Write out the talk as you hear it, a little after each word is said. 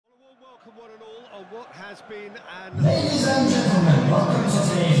welcome one and all on what has been an... Ladies and gentlemen, welcome to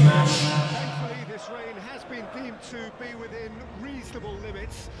today's match. Thankfully, this rain has been deemed to be within reasonable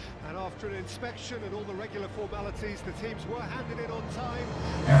limits, and after an inspection and all the regular formalities, the teams were handed in on time.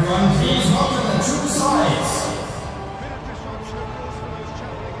 Everyone, please welcome the two sides. Bit of disruption, of course, for those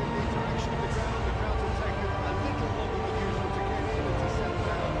travelling in the direction of the ground. The crowd will take a little longer than usual to get in and to settle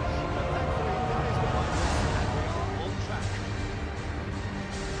down, but thankfully that is behind us, and we are on track.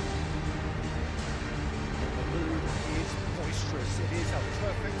 The mood is boisterous. It is a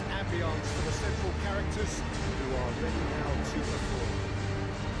perfect ambience for the central characters who are ready now to perform.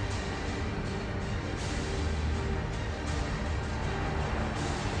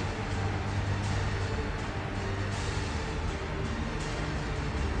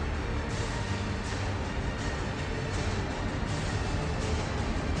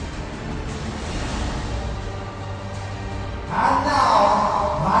 And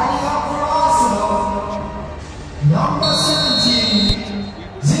now, lining up for Arsenal, number 17,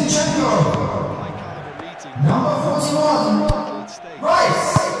 Zinchenko. Number 41,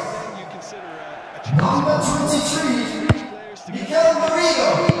 Rice. Number 23, Miguel Marido.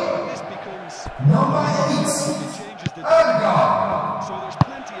 Number 8, Erdogan. So there's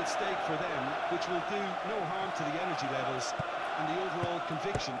plenty at stake for them, which will do no harm to the energy levels and the overall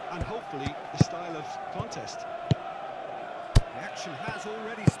conviction and hopefully the style of contest. The action has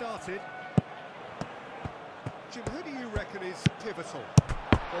already started. Jim, who do you reckon is pivotal?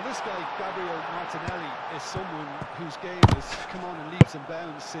 Well, this guy, Gabriel Martinelli, is someone whose game has come on in leaps and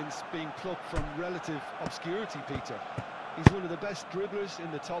bounds since being plucked from relative obscurity, Peter. He's one of the best dribblers in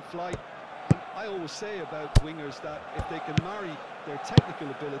the top flight. And I always say about wingers that if they can marry their technical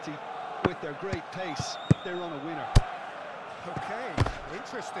ability with their great pace, they're on a winner. Okay,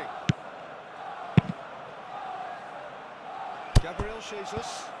 interesting. Gabriel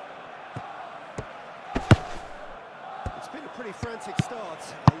Jesus. It's been a pretty frantic start.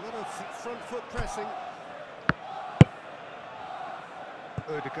 A lot of front foot pressing.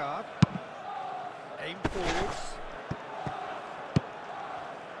 Odegaard. Aim forwards.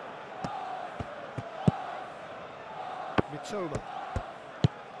 Mitoma.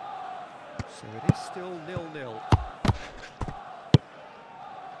 So it is still 0-0.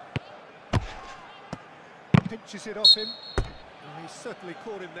 Pinches it off him. Oh, he's certainly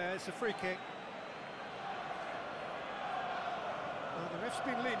caught him there. It's a free kick. Well, the ref's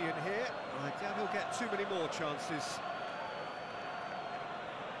been lenient here. I doubt he'll get too many more chances.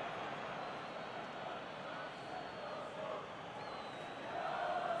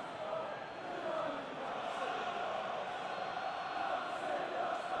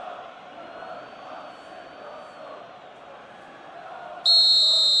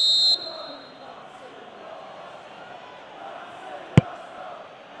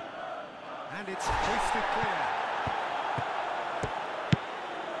 And it's hoisted clear.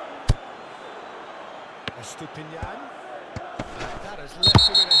 Estupinian. And that has left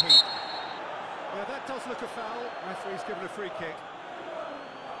him in a heap. Well, that does look a foul. Referee's given a free kick.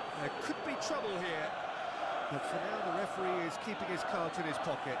 There could be trouble here. But for now, the referee is keeping his cards in his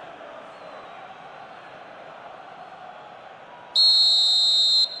pocket.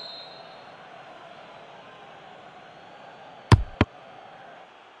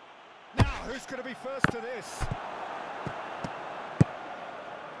 Who's going to be first to this?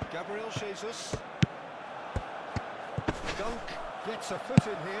 Gabriel Jesus. Dunk gets a foot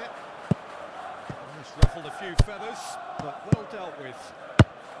in here. He's ruffled a few feathers, but well dealt with.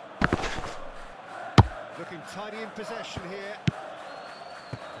 Looking tidy in possession here.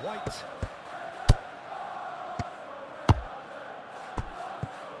 White.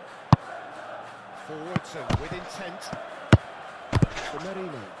 Forwards and with intent. For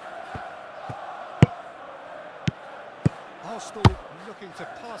Merino. Arsenal looking to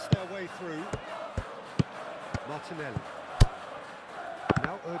pass their way through. Martinelli.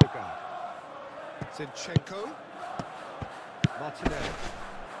 Now Odegaard. Zinchenko. Martinelli.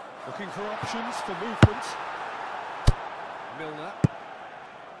 Looking for options for movement. Milner.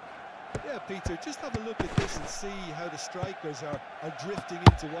 Yeah, Peter, just have a look at this and see how the strikers are drifting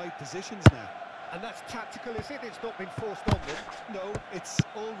into wide positions now. And that's tactical, is it? It's not been forced on them. No, it's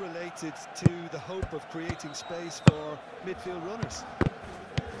all related to the hope of creating space for midfield runners.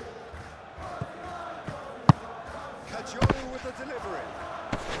 Cajolo with the delivery.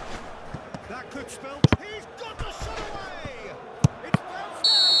 That could spell... He's got the shot away! It's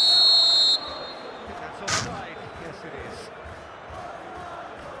bounced out! I think that's offside. Yes, it is.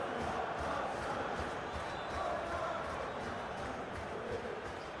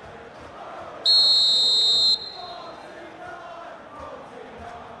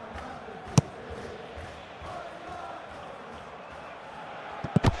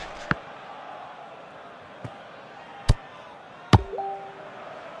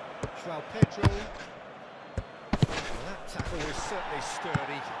 João Pedro. Well, that tackle was certainly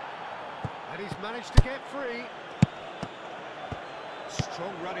sturdy. And he's managed to get free.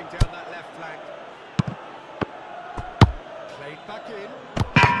 Strong running down that left flank. Played back in.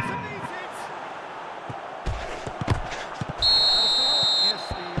 To meet it! And a foul. Yes,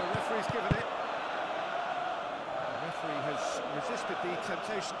 the referee's given it. The referee has resisted the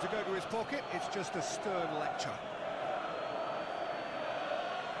temptation to go to his pocket. It's just a stern lecture.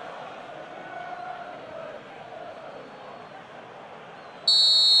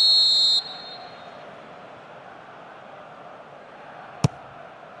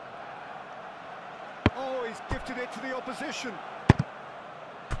 Oh, he's gifted it to the opposition.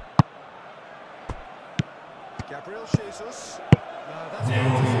 Gabriel Jesus. That's There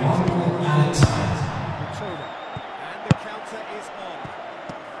will be 1 goal at a time. And the counter is on.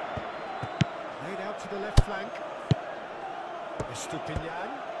 Laid out to the left flank. Estupinian.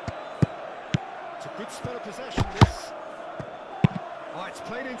 It's a good spell of possession, this. Oh, it's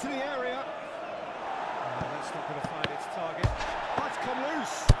played into the area. Oh, that's not going to find its target. Oh, it's come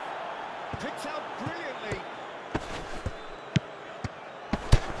loose. Picked out brilliantly.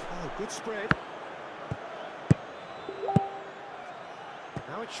 Oh, good spread.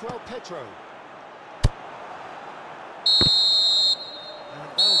 Now it's João Pedro. And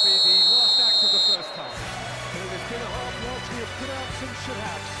that'll be the last act of the first half. Well, there's been a half largely of put-outs and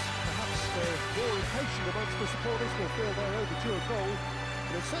should-haves. Perhaps the more impatient amongst the supporters will feel they're overdue a goal,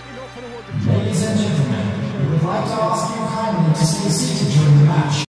 but it's certainly not for the want of trying. Ladies and gentlemen, we would like to ask you kindly to stay seated during the match.